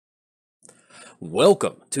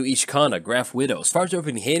Welcome to Ishkanah, Grafwidow. As far as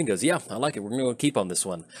opening hand goes, yeah, I like it. We're going to keep on this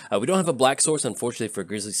one. We don't have a black source, unfortunately, for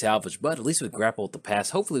Grizzly Salvage, but at least with Grapple with the Pass,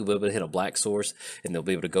 hopefully we'll be able to hit a black source, and they'll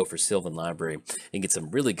be able to go for Sylvan Library and get some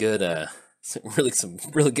really good, some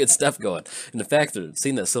really good stuff going. And the fact that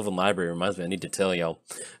seeing that Sylvan Library reminds me, I need to tell y'all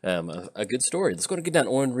a good story. Let's go and get down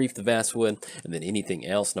Oran Reef, the Vastwood, and then anything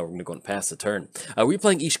else. Now we're going to go and pass the turn. We're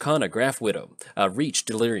playing Ishkanah, Grafwidow, Reach,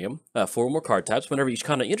 Delirium, 4 more card types. Whenever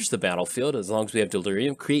Ishkanah enters the battlefield, as long as we have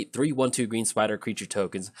Delirium, create 3 1/2 green spider creature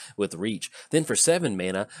tokens with Reach. Then for 7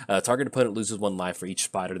 mana, target opponent loses 1 life for each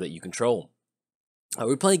spider that you control.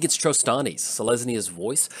 We're playing against Trostani's, Selesnya's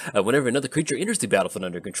voice. Whenever another creature enters the battlefield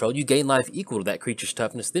under control, you gain life equal to that creature's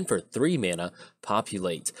toughness. Then for 3 mana,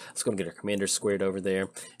 populate. Let's go and get our commander squared over there.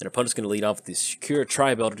 And our opponent's going to lead off with the Secure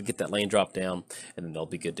Tri-Belter to get that lane drop down, and then they'll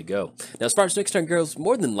be good to go. Now, as far as next turn goes,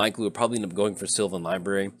 more than likely we'll probably end up going for Sylvan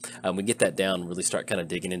Library. We get that down and really start kind of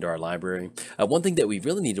digging into our library. One thing that we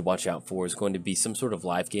really need to watch out for is going to be some sort of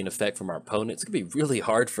life gain effect from our opponent. It's going to be really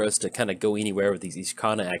hard for us to kind of go anywhere with these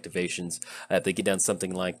Ishkanah activations if they get down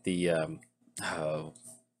something like the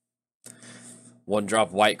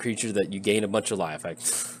 1-drop white creature that you gain a bunch of life.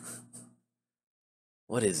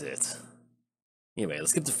 What is it? Anyway,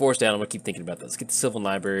 let's get the force down. I'm gonna keep thinking about that. Let's get the Sylvan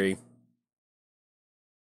Library.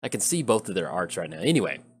 I can see both of their arts right now.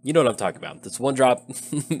 Anyway, you know what I'm talking about. This 1-drop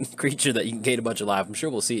creature that you can gain a bunch of life. I'm sure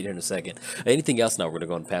we'll see it here in a second. Anything else? No, we're going to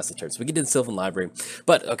go and pass the turn. So we get in Sylvan Library.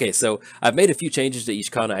 But, okay, so I've made a few changes to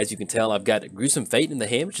Ishkanah. As you can tell, I've got Gruesome Fate in the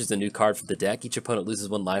hand, which is a new card for the deck. Each opponent loses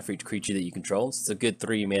 1 life for each creature that you control. It's a good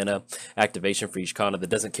 3 mana activation for Ishkanah that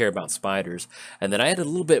doesn't care about spiders. And then I added a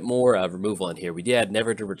little bit more removal in here. We did add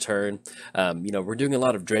Never to Return. You know, we're doing a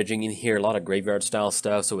lot of dredging in here, a lot of graveyard style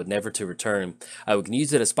stuff. So with Never to Return, we can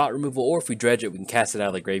use it as spot removal, or if we dredge it, we can cast it out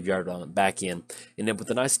of the graveyard on it back in. And then with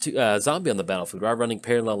a nice zombie on the battlefield, we are running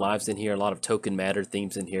parallel lives in here, a lot of token matter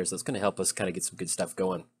themes in here, so it's going to help us kind of get some good stuff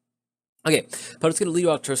going. Okay, opponent's going to lead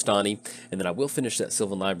off Trostani, and then I will finish that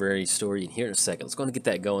Sylvan Library story in here in a second. Let's go and get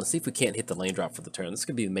that going, see if we can't hit the lane drop for the turn. This is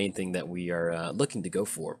going to be the main thing that we are looking to go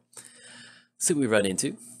for. Let's see what we run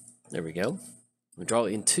into. There we go. We draw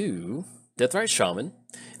into Deathrite Shaman,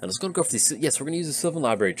 and let's go for the... Yes, we're going to use the Sylvan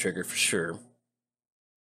Library trigger for sure.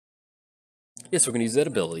 Yes, we're going to use that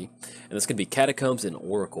ability, and it's going to be Catacombs and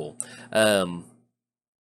Oracle.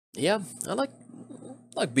 Yeah, I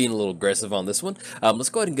like being a little aggressive on this one. Let's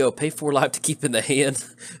go ahead and go pay 4 life to keep in the hand.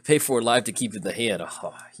 Pay 4 life to keep in the hand.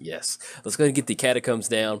 Oh, yes. Let's go ahead and get the Catacombs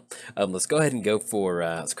down. Let's go ahead and go for,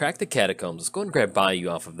 let's crack the Catacombs. Let's go ahead and grab Bayou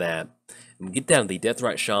off of that. And we get down to the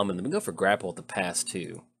Deathrite Shaman, then we go for Grapple with the Pass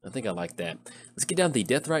too. I think I like that. Let's get down to the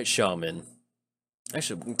Deathrite Shaman.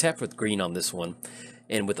 Actually, we can tap with green on this one.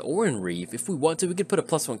 And with Oran Reef, if we want to, we could put a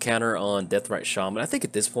 +1 counter on Deathrite Shaman. I think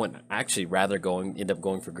at this point, I'd actually rather end up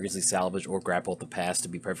going for Grizzly Salvage or Grapple with the Pass, to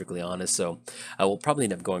be perfectly honest. So I will probably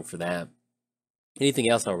end up going for that. Anything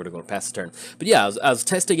else? Now we're going to go and pass the turn. But yeah, I was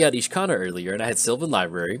testing out Ishkanah earlier, and I had Sylvan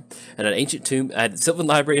Library and an Ancient Tomb. I had Sylvan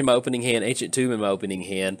Library in my opening hand, Ancient Tomb in my opening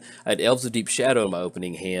hand. I had Elves of Deep Shadow in my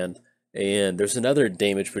opening hand. And there's another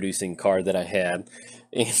damage-producing card that I had.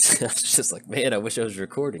 And I was just like, man, I wish I was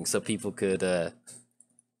recording so people could...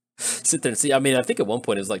 sit there and see. I mean, I think at one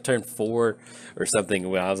point it was like turn 4 or something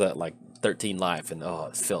when I was at like 13 life, and oh,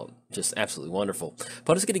 it felt just absolutely wonderful.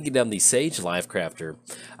 But I'm just going to get down the Sage Life Crafter.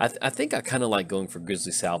 I think I kind of like going for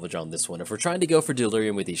Grizzly Salvage on this one. If we're trying to go for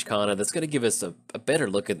Delirium with Ishkanah, that's going to give us a better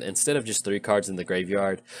look at, instead of just 3 cards in the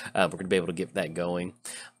graveyard, we're going to be able to get that going.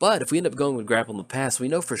 But if we end up going with Grapple in the Past, we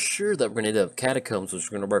know for sure that we're going to end up Catacombs, which is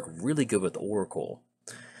going to work really good with Oracle.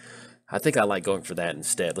 I think I like going for that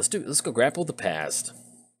instead. Let's go Grapple the Past.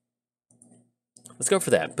 Let's go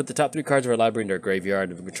for that. Put the top 3 cards of our library into our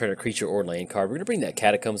graveyard and return a creature or land card. We're going to bring that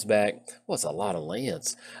Catacombs back. Well, it's a lot of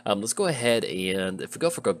lands. Let's go ahead and, if we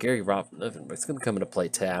go for Gary Rob, it's going to come into play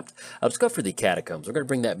tapped. Let's go for the Catacombs. We're going to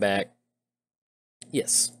bring that back.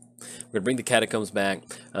 Yes. We're going to bring the Catacombs back,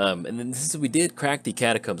 and then since we did crack the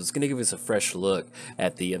Catacombs, it's going to give us a fresh look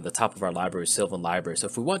at the top of our library, Sylvan Library. So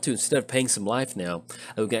if we want to, instead of paying some life now,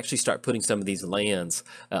 we can actually start putting some of these lands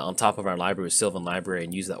on top of our library, Sylvan Library,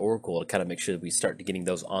 and use that Oracle to kind of make sure that we start getting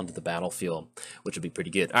those onto the battlefield, which would be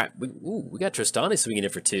pretty good. All right, we got Trostani swinging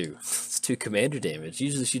in for 2. It's 2 commander damage.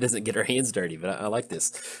 Usually she doesn't get her hands dirty, but I like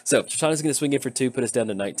this. So Trostani's going to swing in for 2, put us down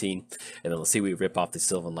to 19, and then let's see if we rip off the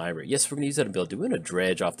Sylvan Library. Yes, we're going to use that ability. We're going to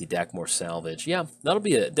dredge off the Dakmore Salvage. Yeah, that'll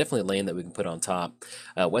be definitely a lane that we can put on top.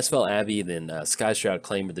 Westfell Abbey, then Sky Shroud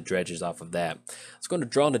Claim with the dredges off of that. It's going to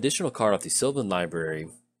draw an additional card off the Sylvan Library.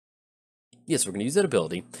 Yes, we're going to use that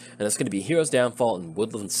ability, and that's going to be Hero's Downfall and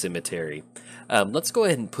Woodland Cemetery. Let's go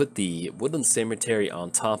ahead and put the Woodland Cemetery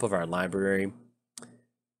on top of our library.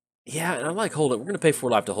 Yeah, and I like holding. We're going to pay 4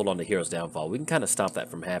 life to hold on to Hero's Downfall. We can kind of stop that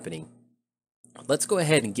from happening. Let's go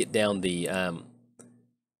ahead and get down the.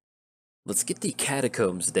 Let's get the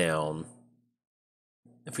Catacombs down.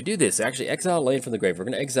 If we do this, actually exile land from the grave. We're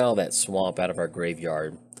going to exile that swamp out of our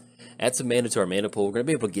graveyard. Add some mana to our mana pool. We're going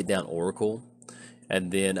to be able to get down Oracle.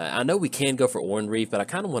 And then I know we can go for Oran Reef, but I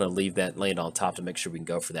kind of want to leave that land on top to make sure we can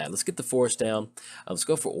go for that. Let's get the forest down. Let's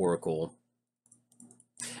go for Oracle.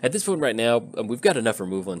 At this point right now, we've got enough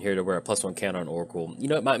removal in here to where a +1 counter on Oracle. You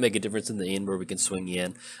know, it might make a difference in the end where we can swing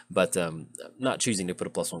in, but I'm not choosing to put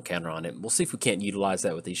a +1 counter on it. We'll see if we can't utilize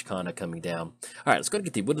that with Ishkanah coming down. All right, let's go and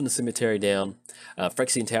get the Woodland Cemetery down.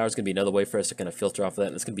 Phyrexian Tower is going to be another way for us to kind of filter off of that,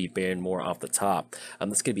 and it's going to be Baron more off the top.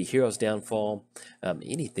 That's going to be Hero's Downfall.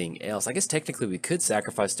 Anything else? I guess technically we could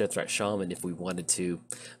sacrifice Deathrat Shaman if we wanted to,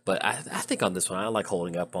 but I think on this one, I like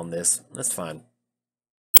holding up on this. That's fine.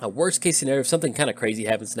 Worst case scenario, if something kind of crazy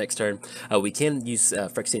happens next turn, we can use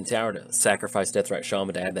Phyrexian Tower to sacrifice Deathrite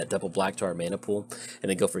Shaman to add that double black to our mana pool, and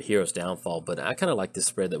then go for Hero's Downfall. But I kind of like this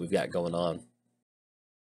spread that we've got going on.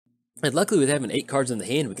 And luckily, with having 8 cards in the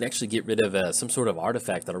hand, we can actually get rid of some sort of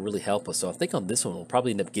artifact that'll really help us. So I think on this one, we'll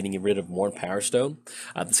probably end up getting rid of Worn Power Stone.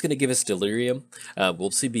 That's going to give us Delirium. We'll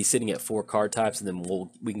be sitting at 4 card types, and then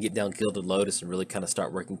we can get down Gilded Lotus and really kind of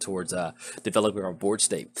start working towards developing our board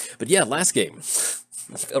state. But yeah, last game.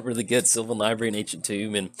 It felt really good. Sylvan Library and Ancient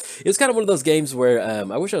Tomb, and it was kind of one of those games where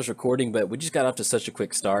I wish I was recording, but we just got off to such a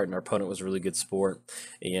quick start, and our opponent was a really good sport.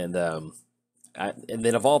 And and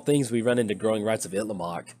then of all things, we run into Growing Rights of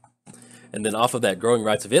Itlimoc, and then off of that Growing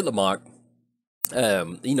Rights of Itlimoc,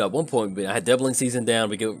 you know, at one point I had Doubling Season down.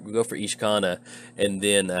 We go for Ishkanah, and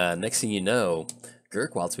then next thing you know.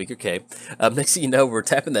 Gurk, Wild Speaker K. Next thing you know, we're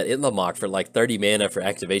tapping that Itlimoc for like 30 mana for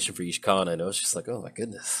activation for Ishkanah, and I was just like, oh my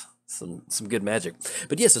goodness. Some good magic.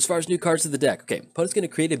 But yes, as far as new cards to the deck, okay, opponent's going to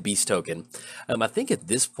create a beast token. I think at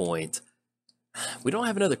this point, we don't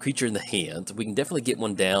have another creature in the hand. We can definitely get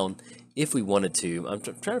one down if we wanted to. I'm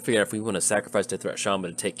trying to figure out if we want to sacrifice Deathrat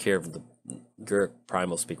Shaman to take care of the Gurk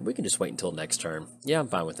Primal Speaker. We can just wait until next turn. Yeah, I'm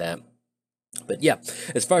fine with that. But yeah,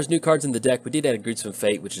 as far as new cards in the deck, we did add a Greetsome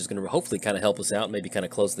Fate, which is going to hopefully kind of help us out, maybe kind of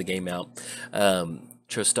close the game out.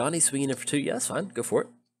 Trostani swinging in for 2. Yeah, that's fine. Go for it.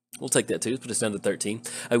 We'll take that too. Put us down to 13.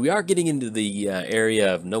 We are getting into the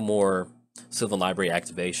area of no more Sylvan Library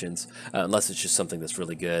activations, unless it's just something that's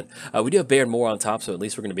really good. We do have Baron more on top, so at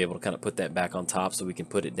least we're going to be able to kind of put that back on top so we can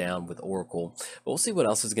put it down with Oracle. But we'll see what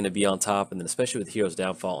else is going to be on top, and then especially with Hero's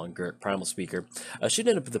Downfall on Gurk Primal Speaker. Should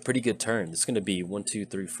end up with a pretty good turn. It's going to be 1, 2,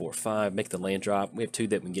 3, 4, 5. Make the land drop. We have 2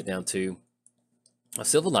 that we can get down to. A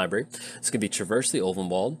Sylvan Library. It's going to be Traverse the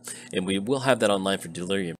Ulvenwald, and we will have that online for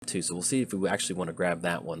Delirium too, so we'll see if we actually want to grab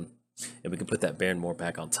that one, and we can put that Baron more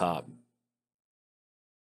back on top.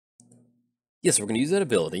 Yes, we're going to use that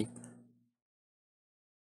ability.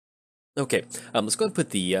 Okay, let's go and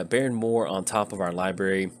put the Baron Moor on top of our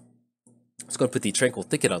library. Let's go and put the Tranquil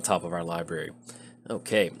Thicket on top of our library.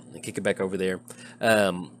 Okay, kick it back over there.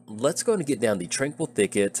 Let's go and get down the Tranquil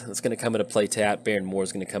Thicket. It's going to come into play tapped. Baron Moor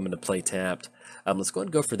is going to come into play tapped. Let's go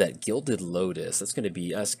and go for that Gilded Lotus. That's going to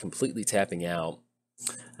be us completely tapping out.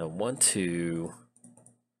 1, 2,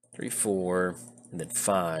 3, 4, and then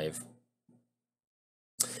 5.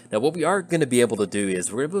 Now, what we are going to be able to do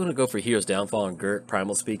is we're going to go for Hero's Downfall and Gurk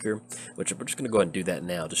Primal Speaker, which we're just going to go ahead and do that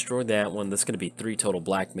now. Destroy that one. That's going to be 3 total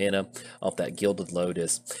black mana off that Gilded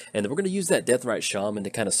Lotus. And then we're going to use that Deathrite Shaman to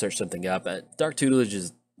kind of search something up. Dark Tutelage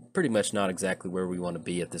is pretty much not exactly where we want to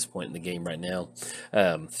be at this point in the game right now.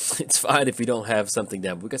 It's fine if we don't have something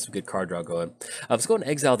down. We've got some good card draw going. Let's go and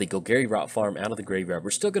exile the Golgari Rot Farm out of the graveyard.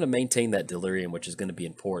 We're still going to maintain that Delirium, which is going to be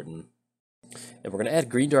important. And we're going to add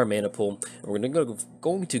green to our mana pool. And we're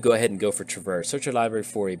going to go ahead and go for Traverse. Search your library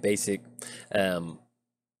for a basic, search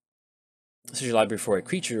your library for a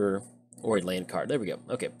creature or a land card. There we go.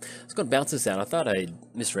 Okay, let's go and bounce this out. I thought I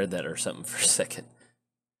misread that or something for a second.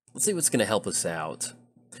 Let's see what's going to help us out.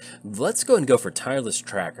 Let's go and go for Tireless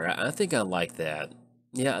Tracker. I think I like that.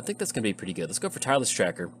 Yeah, I think that's going to be pretty good. Let's go for Tireless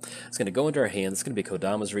Tracker. It's going to go into our hand. It's going to be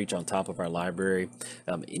Kodama's Reach on top of our library.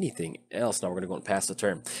 Anything else? Now we're going to go and pass the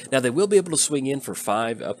turn. Now they will be able to swing in for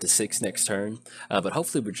 5 up to 6 next turn, but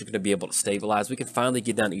hopefully we're just going to be able to stabilize. We can finally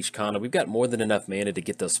get down Ishkanah. We've got more than enough mana to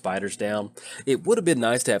get those spiders down. It would have been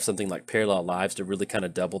nice to have something like Parallel Lives to really kind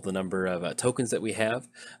of double the number of tokens that we have,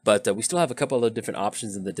 but we still have a couple of different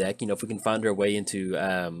options in the deck. You know, if we can find our way into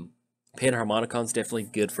Panharmonicon's definitely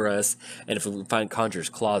good for us, and if we can find Conjurer's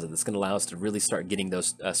Closet, that's going to allow us to really start getting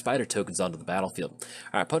those spider tokens onto the battlefield.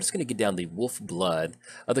 Alright, opponent's going to get down the Wolf Blood.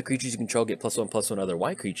 Other creatures you control get +1/+1 other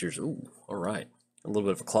white creatures. Ooh, alright. A little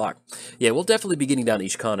bit of a clock. Yeah, we'll definitely be getting down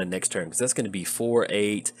Ishkanah next turn because that's going to be 4,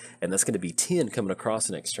 8, and that's going to be 10 coming across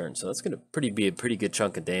the next turn. So that's going to be a pretty good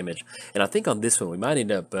chunk of damage. And I think on this one we might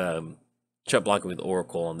end up chump blocking with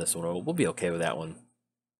Oracle on this one. We'll be okay with that one,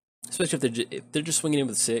 especially if they're just swinging in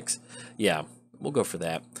with 6. Yeah, we'll go for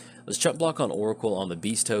that. Let's chump block on Oracle on the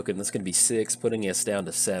Beast token. That's going to be 6, putting us down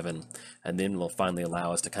to 7, and then will finally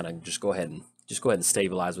allow us to kind of just go ahead and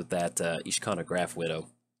stabilize with that Ishkanah Grafwidow.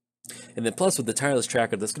 And then plus with the Tireless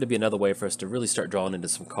Tracker, that's going to be another way for us to really start drawing into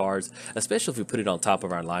some cards, especially if we put it on top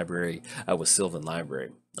of our library with Sylvan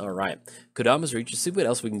Library. All right, Kodama's Reach. Let's see what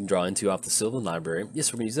else we can draw into off the Sylvan Library.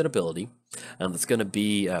 Yes, we're going to use that ability. That's going to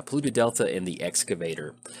be Polluted Delta and the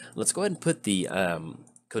Excavator. Let's go ahead and put the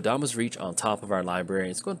Kodama's Reach on top of our library.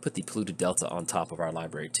 Let's go ahead and put the Polluted Delta on top of our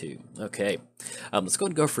library too. Okay, let's go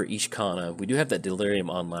ahead and go for Ishkanah. We do have that Delirium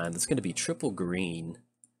online. That's going to be triple green.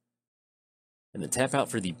 And then tap out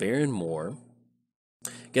for the Baron Moor.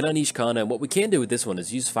 Get on Ishkanah, and what we can do with this one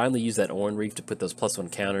is finally use that Oran Reef to put those +1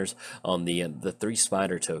 counters on the 3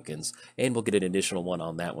 Spider tokens, and we'll get an additional one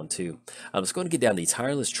on that one too. I'm just going to get down the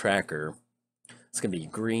Tireless Tracker. It's going to be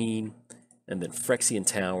green, and then Phyrexian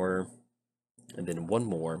Tower, and then one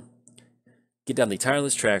more. Get down the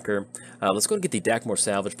Tireless Tracker. Let's go and get the Dakmor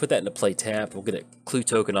Salvage, put that into play tapped. We'll get a clue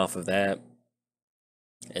token off of that,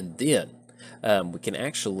 and then we can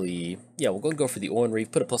actually, we'll go and go for the Oran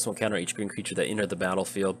Reef, put a +1 counter on each green creature that entered the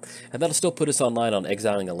battlefield, and that'll still put us online on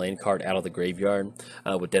exiling a land card out of the graveyard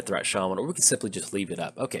with Deathrite Shaman, or we can simply just leave it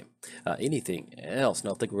up. Okay, anything else?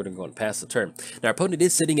 No, I think we're going to go and pass the turn. Now, our opponent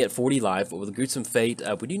is sitting at 40 life, but with a Gruesome Fate,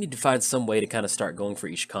 we do need to find some way to kind of start going for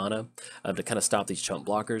Ishkanah to kind of stop these chump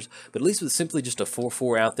blockers, but at least with simply just a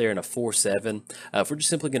 4-4 out there and a 4-7, if we're just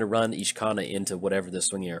simply going to run Ishkanah into whatever they're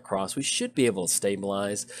swinging across, we should be able to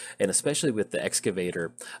stabilize, and especially with the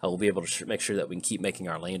Excavator, we'll be able to make sure that we can keep making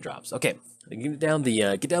our land drops. Okay, get down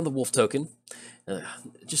the Wolf token. It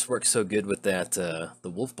just works so good with that the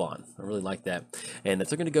Wolf Bond. I really like that. And if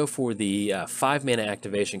they're going to go for the 5 mana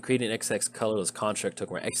activation, create an XX colorless construct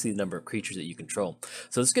token where X is the number of creatures that you control.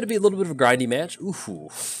 So it's going to be a little bit of a grindy match. Ooh.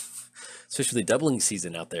 Especially doubling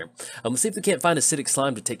season out there. Let's see if we can't find Acidic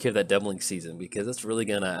Slime to take care of that doubling season, because that's really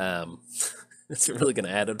gonna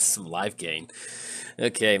add up to some life gain.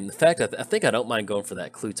 Okay, in fact, I think I don't mind going for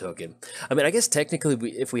that clue token. I mean, I guess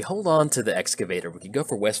technically, if we hold on to the Excavator, we can go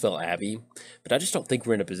for Westvale Abbey, but I just don't think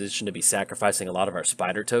we're in a position to be sacrificing a lot of our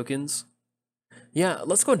Spider tokens. Yeah,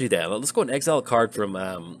 let's go and do that. Let's go and exile a card from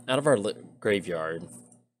out of our graveyard.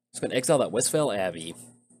 Let's go and exile that Westvale Abbey.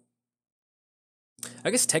 I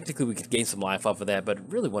guess technically we could gain some life off of that, but I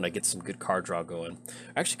really want to get some good card draw going.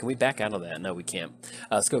 Actually, can we back out of that? No, we can't.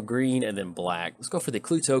 Let's go green and then black. Let's go for the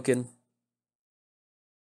clue token.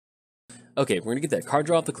 Okay, we're going to get that card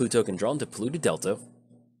draw off the clue token, drawn to Polluted Delta.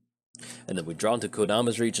 And then we draw into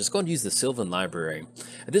Kodama's Reach. Let's go and use the Sylvan Library.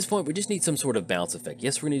 At this point, we just need some sort of bounce effect.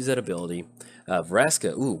 Yes, we're going to use that ability.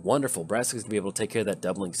 Vraska, ooh, wonderful. Vraska's going to be able to take care of that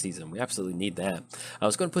doubling season. We absolutely need that. I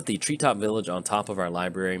was going to put the Treetop Village on top of our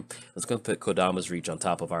library. Let's go and put Kodama's Reach on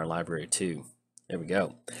top of our library, too. There we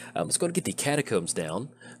go. Let's go and get the Catacombs down.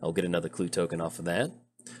 I'll get another clue token off of that,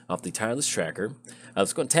 off the Tireless Tracker.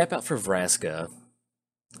 Let's go and tap out for Vraska.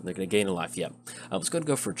 They're going to gain a life, yeah. Let's go and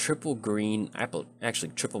go for triple green,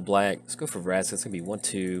 actually triple black. Let's go for Vraska. It's going to be 1,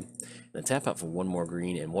 2, and then tap out for one more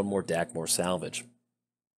green and one more Dakmor Salvage.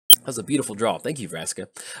 That was a beautiful draw. Thank you, Vraska.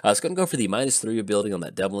 Let's go and go for the -3 ability on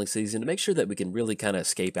that doubling season to make sure that we can really kind of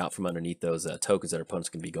escape out from underneath those tokens that our opponents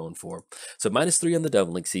can be going for. So -3 on the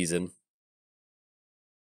doubling season.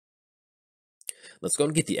 Let's go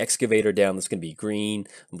and get the Excavator down. That's going to be green,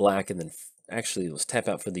 black, and then actually let's tap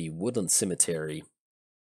out for the Woodland Cemetery.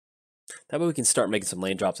 That way we can start making some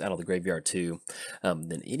land drops out of the graveyard too.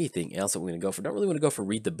 Then anything else that we're going to go for? Don't really want to go for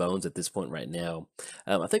Read the Bones at this point right now.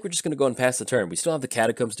 I think we're just going to go and pass the turn. We still have the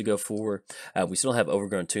Catacombs to go for. We still have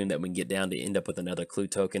Overgrown Tomb that we can get down to end up with another clue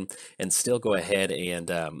token and still go ahead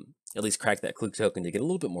and at least crack that clue token to get a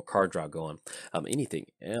little bit more card draw going. Anything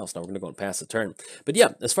else? Now we're going to go and pass the turn. But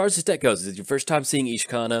yeah, as far as this deck goes, is it your first time seeing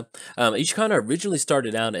Ishkanah? Ishkanah originally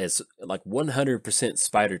started out as like 100%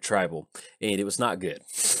 Spider Tribal, and it was not good.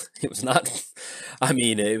 It was not, I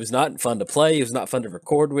mean, it was not fun to play. It was not fun to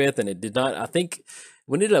record with, and it did not, I think,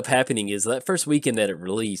 what ended up happening is that first weekend that it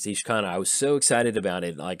released, Ishkanah, I was so excited about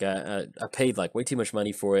it. Like I paid like way too much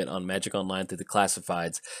money for it on Magic Online through the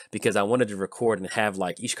classifieds because I wanted to record and have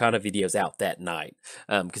like Ishkanah videos out that night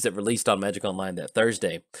because it released on Magic Online that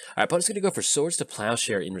Thursday. All right, opponent's going to go for Swords to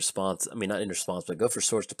Plowshare in response. I mean, not in response, but go for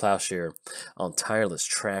Swords to Plowshare on Tireless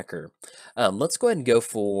Tracker. Let's go ahead and go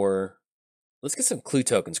for, let's get some clue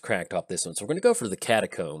tokens cracked off this one. So we're going to go for the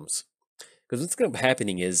Catacombs. Because what's going to be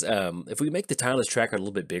happening is, if we make the tireless tracker a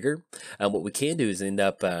little bit bigger, what we can do is end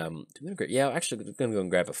up, yeah, actually, we're going to go and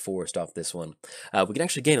grab a forest off this one. We can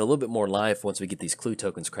actually gain a little bit more life once we get these clue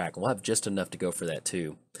tokens cracked. We'll have just enough to go for that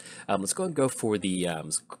too. Let's go and go for the,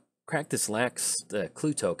 let's crack this last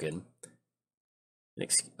clue token.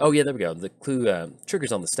 Oh yeah, there we go. The clue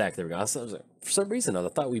trigger's on the stack. There we go. For some reason, I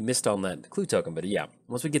thought we missed on that clue token, but yeah,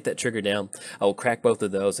 once we get that trigger down, I will crack both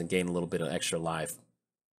of those and gain a little bit of extra life.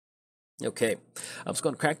 Okay, I'm just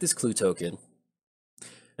going to crack this clue token.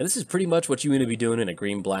 And this is pretty much what you want to be doing in a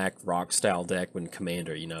green-black rock style deck when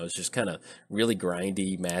Commander, you know, it's just kind of really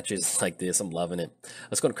grindy matches like this. I'm loving it.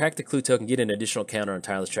 Let's go and crack the clue token, get an additional counter on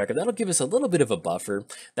Tireless Tracker. That'll give us a little bit of a buffer.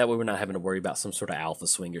 That way we're not having to worry about some sort of alpha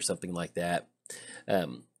swing or something like that. A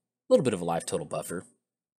little bit of a life total buffer.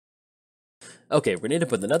 Okay, we're going to end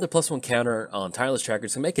up with another +1 counter on Tireless Tracker.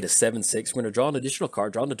 It's going to make it a 7/6. We're going to draw an additional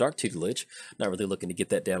card, draw into Dark Tutelage. Not really looking to get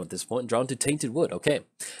that down at this point. Draw into Tainted Wood. Okay,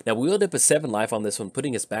 now we'll end up with 7 life on this one,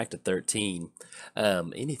 putting us back to 13.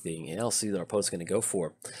 Anything else either our opponent's going to go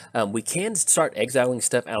for? We can start exiling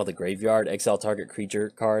stuff out of the graveyard. Exile target creature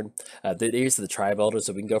card. That is the Tribe Elder,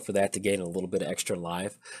 so we can go for that to gain a little bit of extra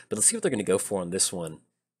life. But let's see what they're going to go for on this one.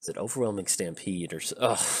 Is it Overwhelming Stampede or...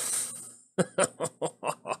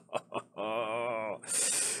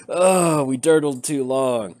 Oh, we dirtled too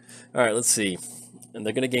long. All right, let's see. And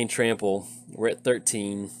they're going to gain trample. We're at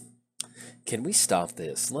 13. Can we stop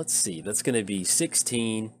this? Let's see. That's going to be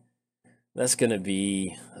 16. That's going to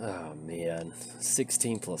be, oh man,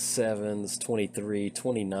 16 plus 7 is 23,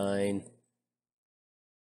 29.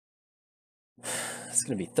 That's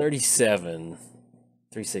going to be 37,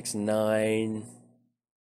 3, 6, 9,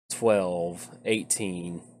 12,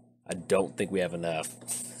 18. I don't think we have enough.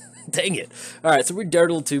 Dang it. Alright, so we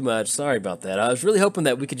dirtled too much. Sorry about that. I was really hoping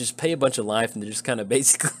that we could just pay a bunch of life and just kind of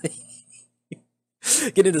basically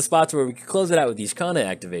get into spots where we could close it out with these Ishkanah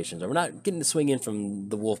activations. We're not getting to swing in from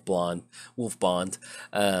the Wolf Bond.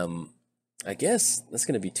 I guess that's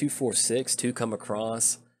going to be 2, 4, 6. 2 come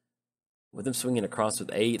across. With them swinging across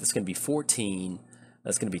with 8, that's going to be 14.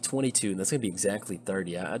 That's going to be 22, and that's going to be exactly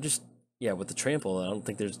 30. Yeah, with the trample, I don't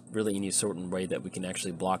think there's really any certain way that we can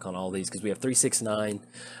actually block on all these, because we have 3, 6, 9.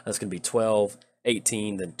 That's going to be 12,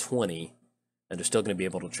 18, then 20. And they're still going to be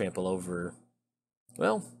able to trample over.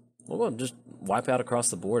 Well, we're going to just wipe out across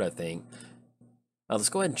the board, I think. Let's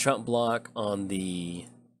go ahead and chump block on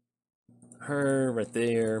her right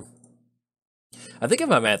there. I think if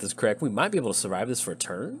my math is correct, we might be able to survive this for a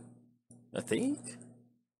turn. I think.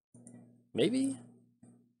 Maybe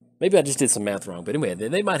I just did some math wrong, but anyway,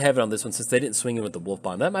 they might have it on this one since they didn't swing in with the Wolf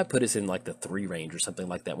Bond. That might put us in like the 3 range or something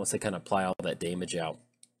like that once they kind of apply all that damage out.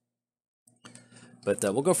 But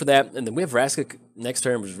we'll go for that, and then we have Vraska next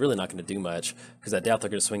turn, which is really not going to do much, because I doubt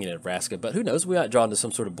they're going to swing in at Vraska, but who knows, we might draw into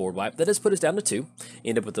some sort of board wipe. That does put us down to 2,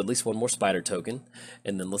 end up with at least 1 more Spider token,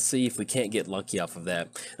 and then let's see if we can't get lucky off of that.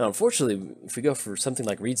 Now, unfortunately, if we go for something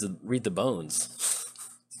like Read the Bones,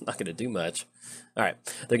 it's not going to do much. Alright,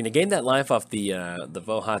 they're going to gain that life off the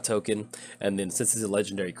Voha token, and then since it's a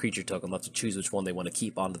legendary creature token, they'll have to choose which one they want to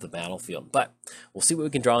keep onto the battlefield. But we'll see what we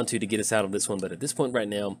can draw into to get us out of this one, but at this point right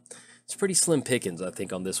now, it's pretty slim pickings, I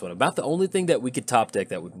think, on this one. About the only thing that we could top deck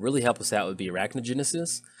that would really help us out would be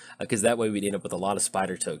Arachnogenesis, because that way we'd end up with a lot of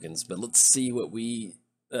Spider tokens. But let's see what we...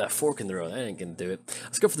 Fork in the Road, that ain't going to do it.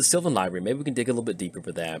 Let's go for the Sylvan Library. Maybe we can dig a little bit deeper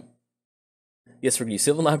for that. Yes, we're going to use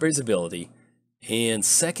Sylvan Library's ability. And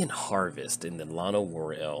Second Harvest in the Lano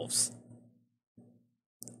War Elves.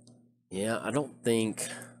 Yeah, I don't think...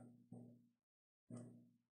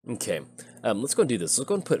 Okay, let's go and do this. Let's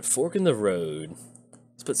go and put Fork in the Road.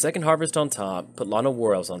 Let's put Second Harvest on top. Put Lano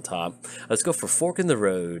War Elves on top. Let's go for Fork in the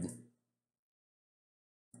Road.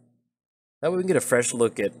 That way we can get a fresh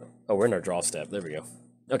look at... Oh, we're in our draw step. There we go.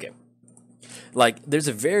 Okay. Like, there's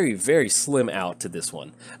a very, very slim out to this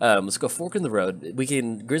one. Let's go Fork in the Road. We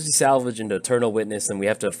can Grizzly Salvage into Eternal Witness, and we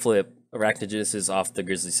have to flip Arachnogenesis off the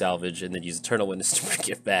Grizzly Salvage, and then use Eternal Witness to bring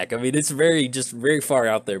it back. I mean, it's just very far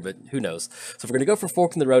out there, but who knows. So we're going to go for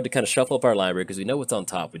Fork in the Road to kind of shuffle up our library, because we know what's on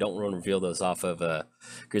top. We don't want to reveal those off of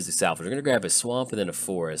Grizzly Salvage. We're going to grab a Swamp and then a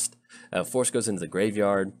Forest. Forest goes into the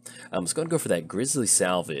graveyard. Let's go and go for that Grizzly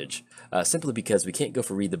Salvage, simply because we can't go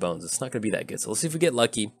for Read the Bones. It's not going to be that good. So let's see if we get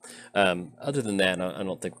lucky. Other than that, I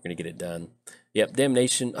don't think we're going to get it done. Yep,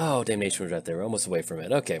 Damnation. Oh, Damnation was right there. We're almost away from it.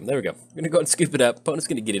 Okay, there we go. We're going to go ahead and scoop it up. Opponent's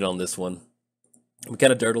going to get it on this one. We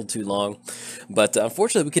kind of dirtled too long. But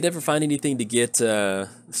unfortunately, we could never find anything to get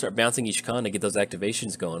start bouncing Ishkanah to get those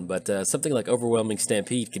activations going. But something like Overwhelming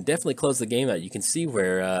Stampede can definitely close the game out. You can see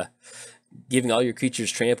where... giving all your creatures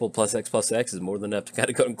trample plus X is more than enough to kind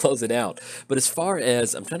of go and close it out. But as far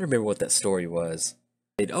as, I'm trying to remember what that story was.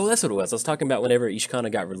 Oh, that's what it was. I was talking about whenever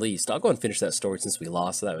Ishkanah got released. I'll go and finish that story since we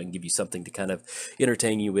lost, so that we can give you something to kind of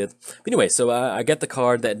entertain you with. But anyway, so I got the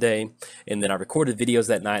card that day, and then I recorded videos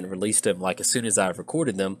that night and released them like as soon as I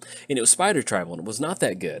recorded them. And it was Spider Tribal, and it was not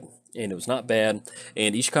that good. And it was not bad.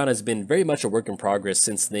 And Ishkanah has been very much a work in progress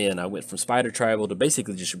since then. I went from Spider Tribal to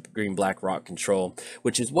basically just green-black rock control,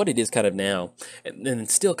 which is what it is kind of now. And then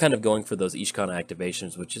still kind of going for those Ishkanah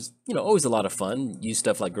activations, which is, you know, always a lot of fun. Use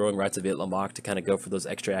stuff like Growing Rights of Itlamok to kind of go for those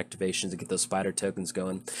extra activations to get those spider tokens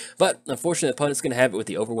going. But unfortunately, the opponent's going to have it with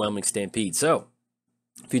the overwhelming stampede. So,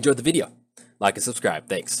 if you enjoyed the video, like and subscribe.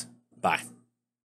 Thanks. Bye.